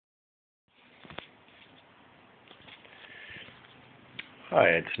Hi,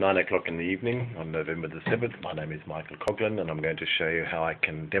 it's 9 o'clock in the evening on November the 7th. My name is Michael Coughlin, and I'm going to show you how I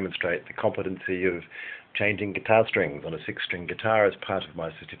can demonstrate the competency of changing guitar strings on a 6-string guitar as part of my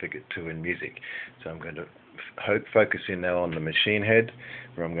Certificate 2 in Music. So I'm going to focus in now on the machine head,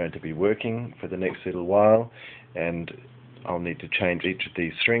 where I'm going to be working for the next little while, and I'll need to change each of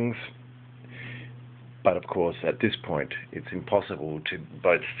these strings. But of course, at this point, it's impossible to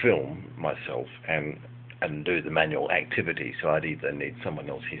both film myself and do the manual activity, so I'd either need someone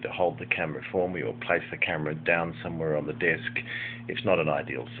else here to hold the camera for me or place the camera down somewhere on the desk. It's not an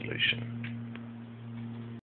ideal solution.